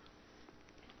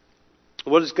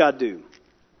 What does God do?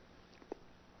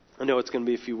 I know it's going to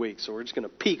be a few weeks, so we're just going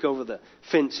to peek over the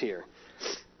fence here.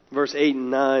 Verse 8 and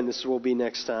 9, this will be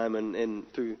next time,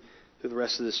 and through the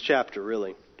rest of this chapter,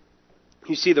 really.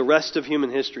 You see the rest of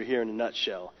human history here in a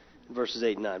nutshell, in verses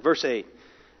 8 and 9. Verse 8,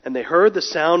 and they heard the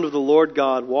sound of the Lord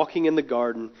God walking in the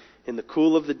garden in the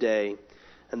cool of the day,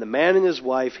 and the man and his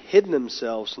wife hid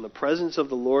themselves from the presence of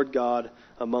the Lord God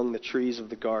among the trees of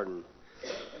the garden.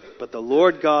 But the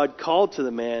Lord God called to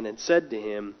the man and said to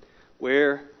him,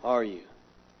 where are you?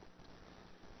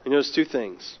 You notice two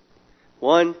things.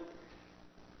 One,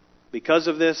 because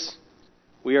of this,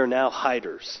 we are now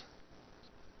hiders.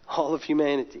 All of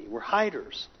humanity, we're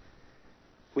hiders.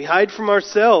 We hide from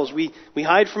ourselves. We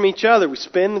hide from each other. We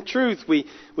spin the truth.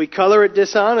 We color it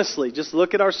dishonestly. Just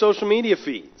look at our social media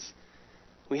feeds.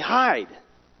 We hide.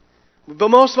 But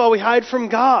most of all, we hide from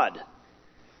God.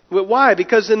 But why?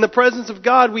 Because in the presence of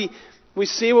God, we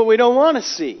see what we don't want to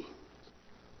see.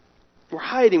 We're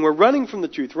hiding. We're running from the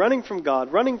truth, running from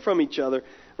God, running from each other,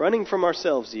 running from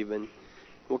ourselves even.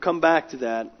 We'll come back to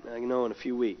that, in a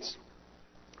few weeks.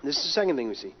 This is the second thing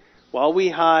we see. While we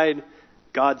hide,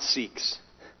 God seeks.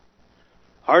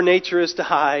 Our nature is to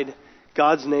hide.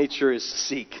 God's nature is to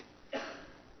seek.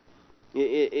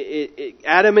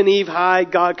 Adam and Eve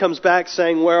hide. God comes back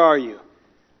saying, "Where are you?"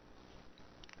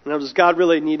 Now, does God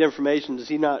really need information? Does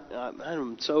He not?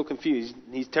 I'm so confused.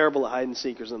 He's terrible at hide and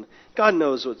seek or something. God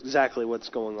knows exactly what's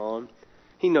going on.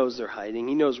 He knows they're hiding.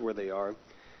 He knows where they are.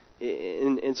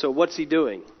 And so what's He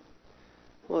doing?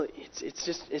 Well,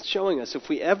 it's showing us if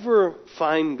we ever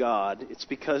find God, it's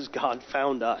because God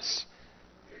found us.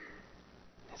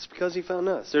 It's because He found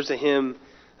us. There's a hymn,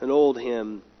 an old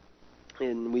hymn,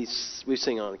 and we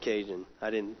sing on occasion. I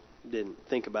didn't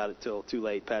think about it till too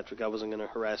late, Patrick. I wasn't going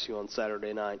to harass you on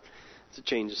Saturday night to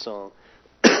change the song.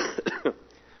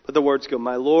 But the words go,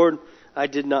 "My Lord, I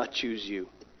did not choose you,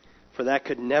 for that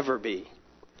could never be.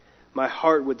 My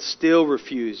heart would still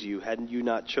refuse you had you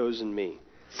not chosen me.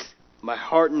 My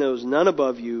heart knows none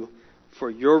above you, for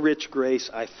your rich grace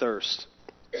I thirst.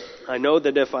 I know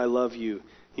that if I love you,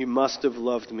 you must have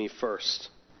loved me first."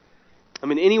 I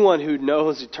mean, anyone who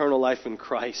knows eternal life in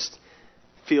Christ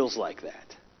feels like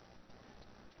that.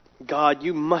 God,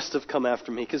 you must have come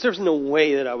after me, because there's no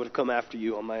way that I would have come after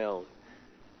you on my own.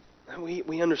 And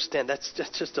we understand that's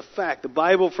just a fact. The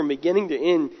Bible from beginning to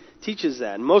end teaches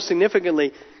that. And most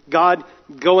significantly, God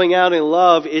going out in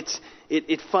love,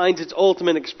 it finds its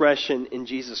ultimate expression in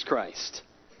Jesus Christ.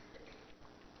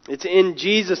 It's in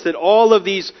Jesus that all of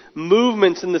these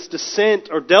movements in this descent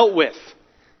are dealt with.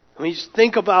 I mean, just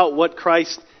think about what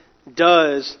Christ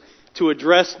does to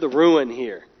address the ruin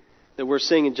here that we're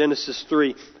seeing in Genesis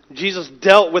 3. Jesus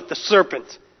dealt with the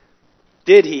serpent.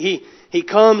 Did He? He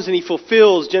comes and He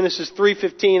fulfills Genesis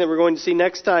 3:15 that we're going to see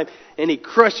next time, and He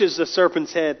crushes the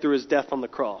serpent's head through His death on the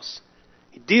cross.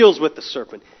 He deals with the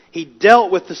serpent. He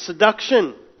dealt with the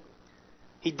seduction.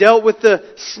 He dealt with the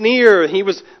sneer. He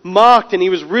was mocked and He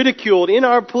was ridiculed in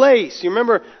our place. You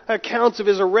remember accounts of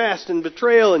His arrest and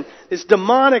betrayal and this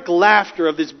demonic laughter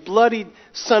of this bloodied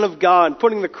Son of God,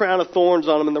 putting the crown of thorns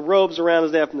on Him and the robes around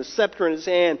His neck and the scepter in His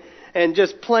hand, and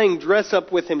just playing dress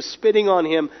up with Him, spitting on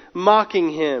Him,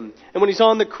 mocking Him. And when He's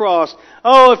on the cross,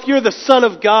 "Oh, if you're the Son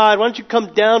of God, why don't you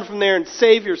come down from there and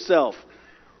save yourself?"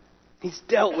 He's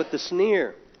dealt with the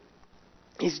sneer.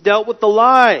 He's dealt with the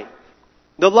lie.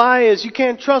 The lie is you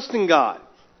can't trust in God.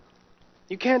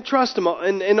 You can't trust Him.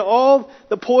 And all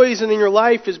the poison in your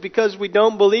life is because we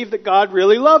don't believe that God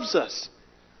really loves us.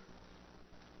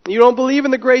 You don't believe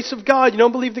in the grace of God. You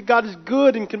don't believe that God is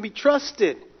good and can be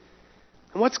trusted.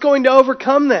 And what's going to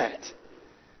overcome that?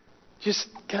 Just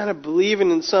kind of believing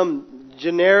in some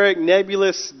generic,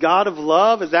 nebulous God of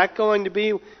love? Is that going to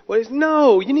be what is?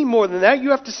 No, you need more than that. You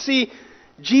have to see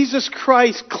Jesus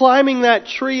Christ climbing that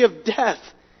tree of death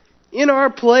in our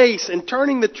place and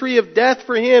turning the tree of death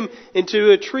for Him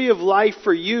into a tree of life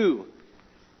for you.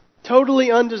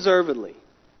 Totally undeservedly.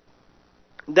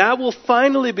 That will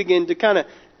finally begin to kind of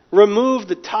remove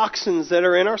the toxins that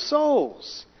are in our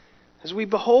souls. As we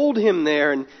behold Him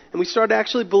there and we start to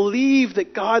actually believe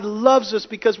that God loves us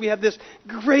because we have this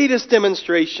greatest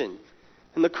demonstration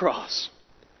in the cross.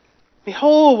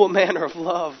 Behold what manner of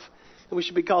love that we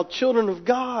should be called children of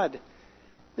God.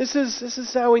 This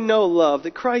is how we know love,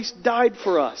 that Christ died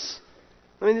for us.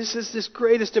 I mean, this is this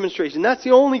greatest demonstration. That's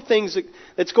the only things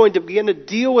that's going to begin to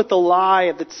deal with the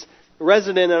lie that's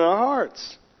resident in our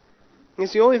hearts.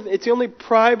 It's the only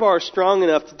pry bar strong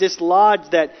enough to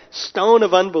dislodge that stone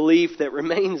of unbelief that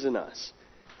remains in us.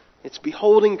 It's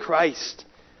beholding Christ,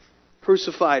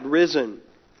 crucified, risen.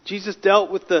 Jesus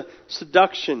dealt with the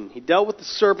seduction. He dealt with the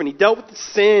serpent. He dealt with the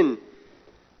sin.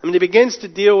 I mean, He begins to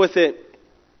deal with it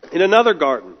in another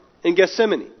garden, in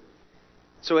Gethsemane.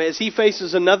 So as He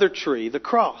faces another tree, the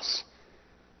cross.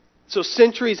 So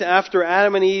centuries after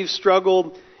Adam and Eve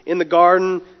struggled in the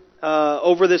garden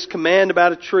over this command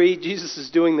about a tree, Jesus is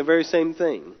doing the very same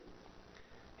thing.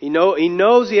 He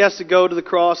knows He has to go to the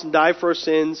cross and die for our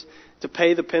sins to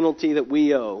pay the penalty that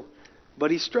we owe. But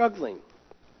He's struggling.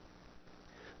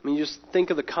 I mean, just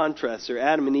think of the contrast there.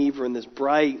 Adam and Eve are in this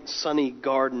bright, sunny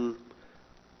garden.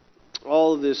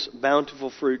 All of this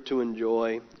bountiful fruit to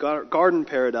enjoy. Garden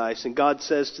paradise. And God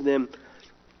says to them,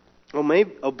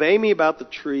 "Obey me about the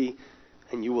tree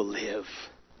and you will live."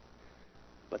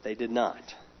 But they did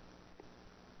not.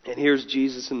 And here's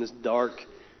Jesus in this dark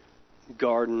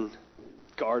garden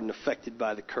affected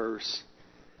by the curse.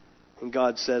 And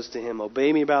God says to him,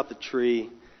 "Obey me about the tree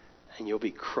and you'll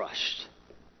be crushed."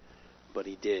 But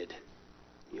he did.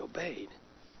 He obeyed.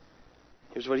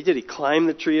 Here's what he did. He climbed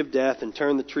the tree of death and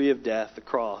turned the tree of death, the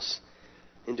cross,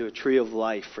 into a tree of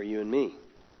life for you and me.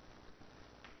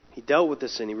 He dealt with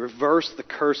this sin. He reversed the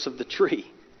curse of the tree.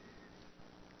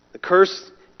 The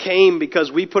curse came because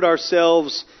we put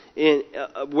ourselves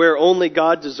where only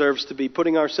God deserves to be,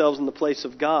 putting ourselves in the place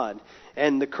of God.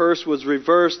 And the curse was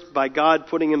reversed by God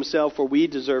putting himself where we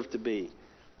deserve to be,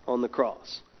 on the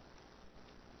cross.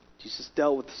 Jesus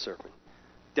dealt with the serpent,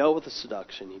 dealt with the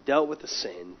seduction, he dealt with the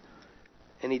sin,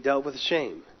 and he dealt with the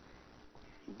shame.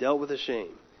 He dealt with the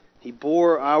shame. He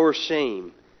bore our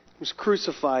shame. He was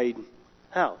crucified,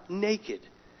 how? Naked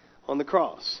on the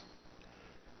cross,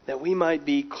 that we might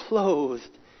be clothed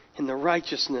in the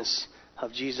righteousness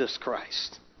of Jesus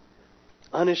Christ,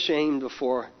 unashamed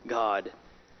before God,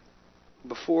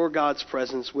 before God's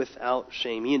presence without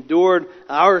shame. He endured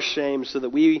our shame so that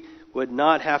we would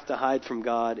not have to hide from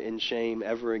God in shame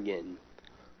ever again.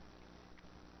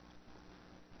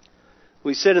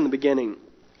 We said in the beginning,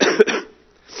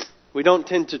 we don't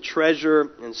tend to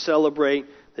treasure and celebrate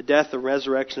the death and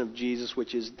resurrection of Jesus,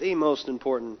 which is the most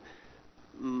important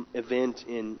event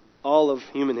in all of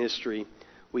human history.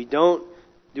 We don't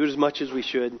do it as much as we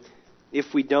should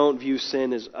if we don't view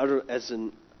sin as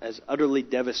utterly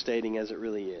devastating as it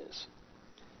really is.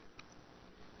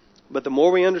 But the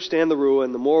more we understand the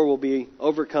ruin, the more we'll be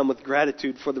overcome with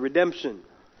gratitude for the redemption.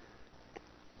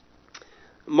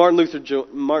 Martin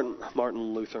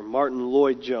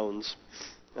Lloyd Jones,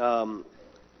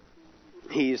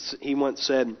 he once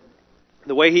said,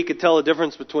 the way he could tell the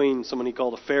difference between someone he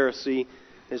called a Pharisee,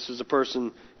 this was a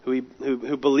person who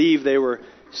believed they were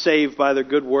saved by their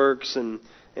good works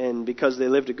and because they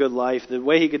lived a good life, the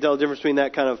way he could tell the difference between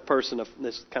that kind of person,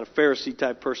 this kind of Pharisee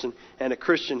type person, and a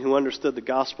Christian who understood the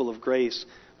gospel of grace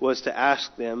was to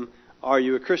ask them, are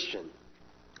you a Christian?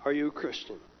 Are you a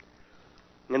Christian?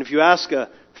 And if you ask a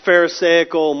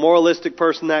Pharisaical, moralistic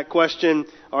person that question,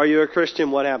 are you a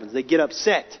Christian? What happens? They get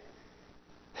upset.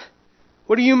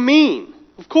 What do you mean?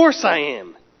 Of course I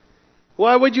am.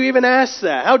 Why would you even ask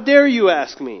that? How dare you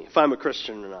ask me if I'm a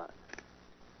Christian or not?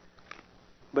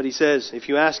 But he says, if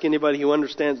you ask anybody who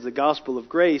understands the gospel of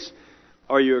grace,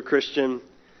 are you a Christian?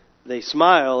 They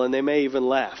smile and they may even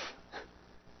laugh.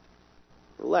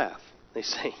 They laugh. They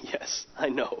say, yes, I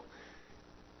know.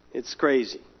 It's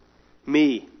crazy.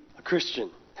 Me, a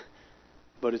Christian.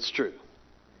 But it's true.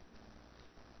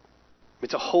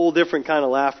 It's a whole different kind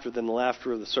of laughter than the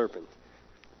laughter of the serpent.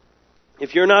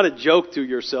 If you're not a joke to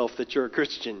yourself that you're a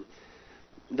Christian,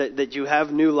 that you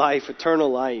have new life,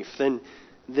 eternal life, then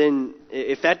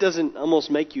if that doesn't almost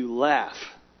make you laugh,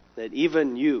 that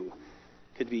even you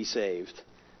could be saved,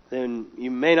 then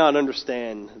you may not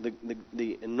understand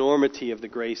the enormity of the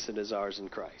grace that is ours in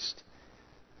Christ.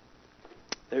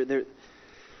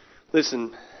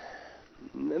 Listen,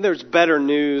 there's better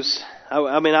news.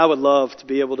 I mean, I would love to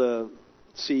be able to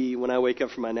see when I wake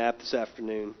up from my nap this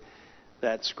afternoon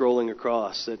that scrolling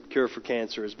across that cure for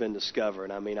cancer has been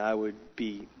discovered. I mean, there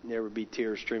would be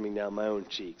tears streaming down my own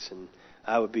cheeks, and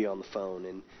I would be on the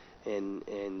phone,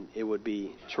 and it would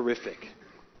be terrific.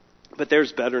 But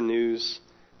there's better news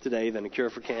today than a cure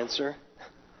for cancer.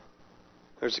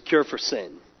 There's a cure for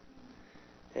sin.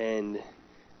 And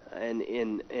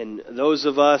those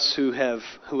of us who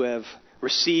have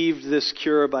received this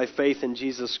cure by faith in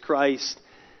Jesus Christ,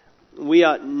 we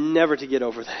ought never to get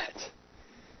over that.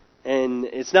 And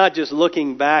it's not just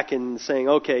looking back and saying,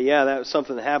 okay, yeah, that was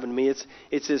something that happened to me.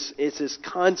 It's this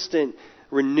constant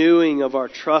renewing of our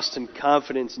trust and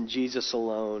confidence in Jesus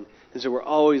alone. And so we're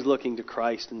always looking to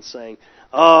Christ and saying,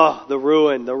 oh, the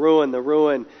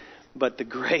ruin. But the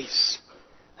grace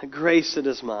that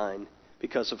is mine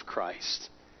because of Christ.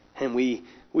 And we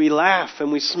laugh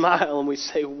and we smile and we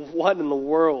say, what in the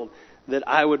world that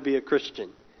I would be a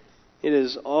Christian? It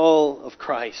is all of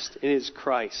Christ. It is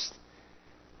Christ.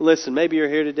 Listen, maybe you're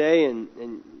here today and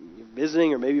you're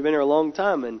visiting, or maybe you've been here a long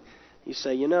time, and you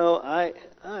say,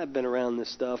 I've been around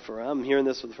this stuff, or I'm hearing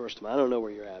this for the first time. I don't know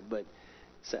where you're at, but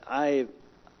say, I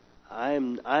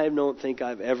don't think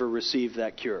I've ever received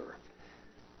that cure.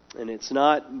 And it's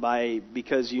not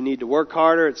because you need to work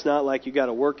harder. It's not like you got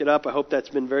to work it up. I hope that's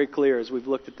been very clear as we've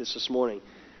looked at this morning.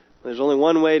 There's only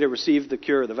one way to receive the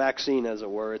cure, the vaccine, as it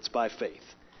were. It's by faith.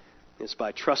 It's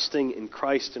by trusting in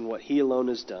Christ and what He alone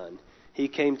has done. He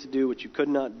came to do what you could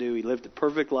not do. He lived a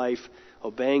perfect life,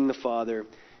 obeying the Father.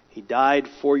 He died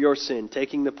for your sin,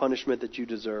 taking the punishment that you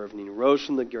deserve. And He rose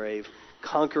from the grave,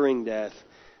 conquering death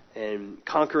and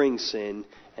conquering sin.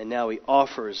 And now He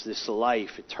offers this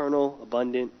life, eternal,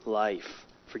 abundant life,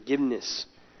 forgiveness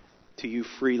to you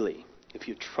freely if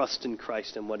you trust in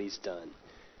Christ and what He's done.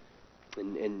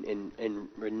 And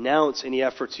renounce any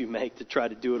efforts you make to try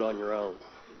to do it on your own.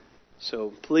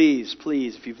 So please,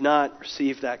 if you've not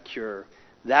received that cure,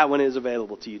 that one is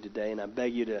available to you today. And I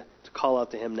beg you to call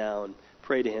out to Him now and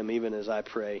pray to Him even as I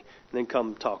pray. And then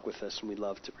come talk with us, and we'd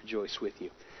love to rejoice with you.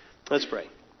 Let's pray.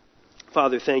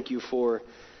 Father, thank you for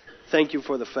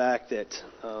the fact that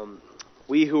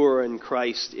we who are in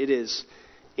Christ, it is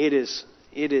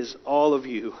all of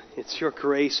you. It's your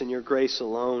grace and your grace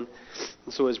alone.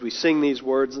 And so as we sing these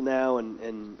words now,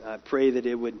 and I pray that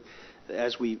it would,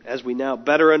 as we now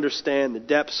better understand the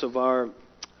depths of our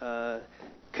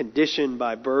condition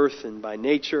by birth and by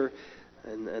nature,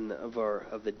 and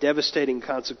of the devastating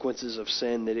consequences of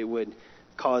sin, that it would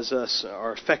cause us,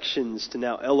 our affections, to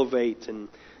now elevate, and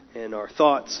our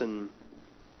thoughts and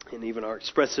even our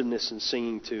expressiveness in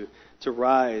singing to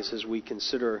rise as we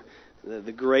consider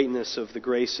the greatness of the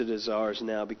grace that is ours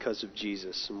now because of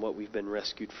Jesus and what we've been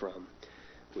rescued from.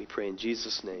 We pray in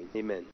Jesus' name. Amen.